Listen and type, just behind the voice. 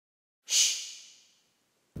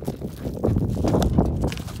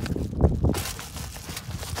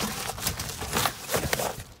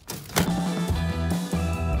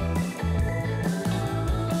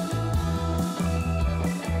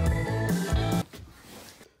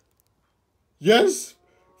Yes,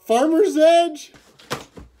 Farmer's Edge.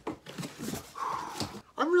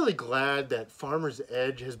 I'm really glad that Farmer's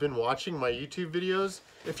Edge has been watching my YouTube videos.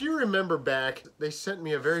 If you remember back, they sent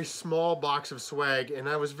me a very small box of swag and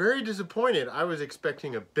I was very disappointed. I was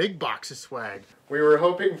expecting a big box of swag. We were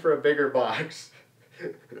hoping for a bigger box.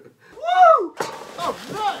 Woo! Oh,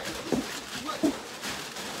 nice!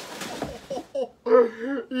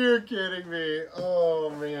 You're kidding me.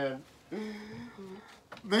 Oh, man.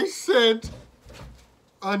 They sent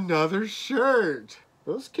another shirt.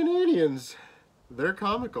 Those Canadians, they're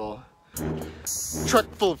comical. Truck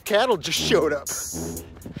full of cattle just showed up.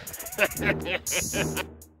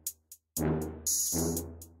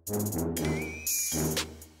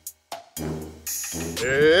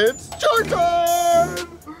 It's chore time!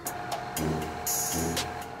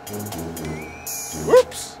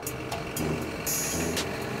 Whoops!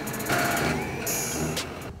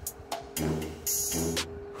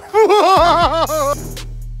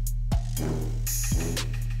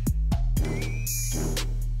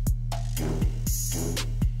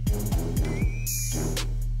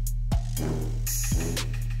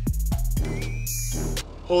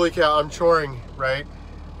 Holy cow, I'm choring, right?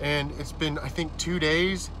 And it's been, I think, 2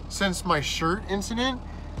 days since my shirt incident,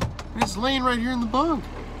 and it's laying right here in the bunk.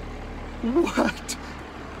 What?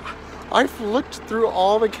 I've looked through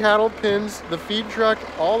all the cattle pens, the feed truck,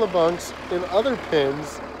 all the bunks, and other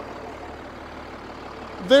pens.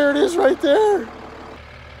 There it is right there.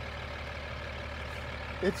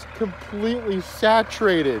 It's completely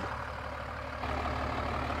saturated.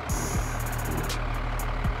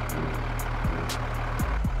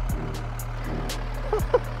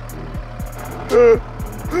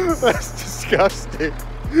 That's disgusting.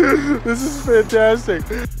 This is fantastic.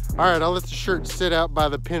 All right, I'll let the shirt sit out by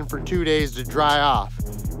the pen for 2 days to dry off.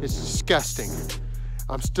 It's disgusting.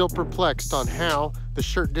 I'm still perplexed on how the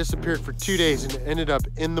shirt disappeared for 2 days and ended up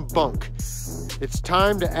in the bunk. It's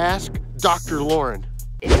time to ask Dr. Lauren.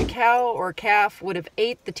 If a cow or calf would have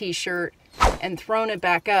ate the t-shirt and thrown it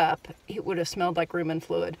back up, it would have smelled like rumen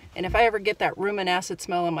fluid. And if I ever get that rumen acid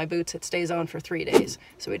smell on my boots, it stays on for 3 days.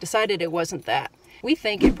 So we decided it wasn't that. We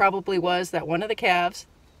think it probably was that one of the calves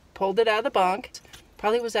pulled it out of the bunk,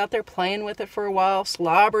 probably was out there playing with it for a while,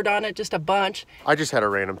 slobbered on it just a bunch. I just had a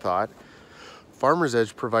random thought. Farmer's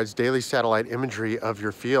Edge provides daily satellite imagery of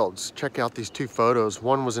your fields. Check out these 2 photos.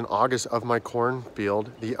 One was in August of my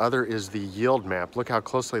cornfield. The other is the yield map. Look how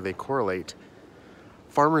closely they correlate.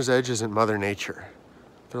 Farmer's Edge isn't Mother Nature.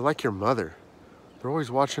 They're like your mother. They're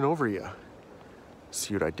always watching over you.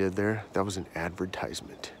 See what I did there? That was an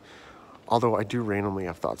advertisement. Although I do randomly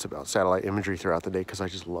have thoughts about satellite imagery throughout the day because I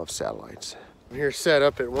just love satellites. I'm here set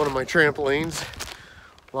up at one of my trampolines.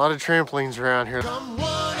 A lot of trampolines around here. Come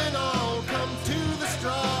one and all, come to the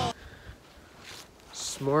straw.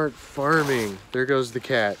 Smart farming. There goes the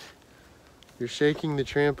cat. You're shaking the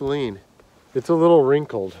trampoline. It's a little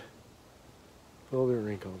wrinkled. A little bit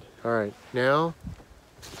wrinkled. All right, now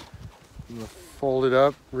I'm gonna fold it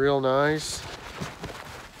up real nice.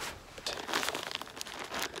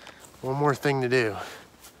 One more thing to do.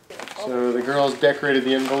 So the girls decorated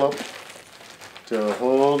the envelope to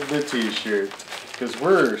hold the t-shirt because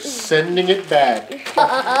we're sending it back.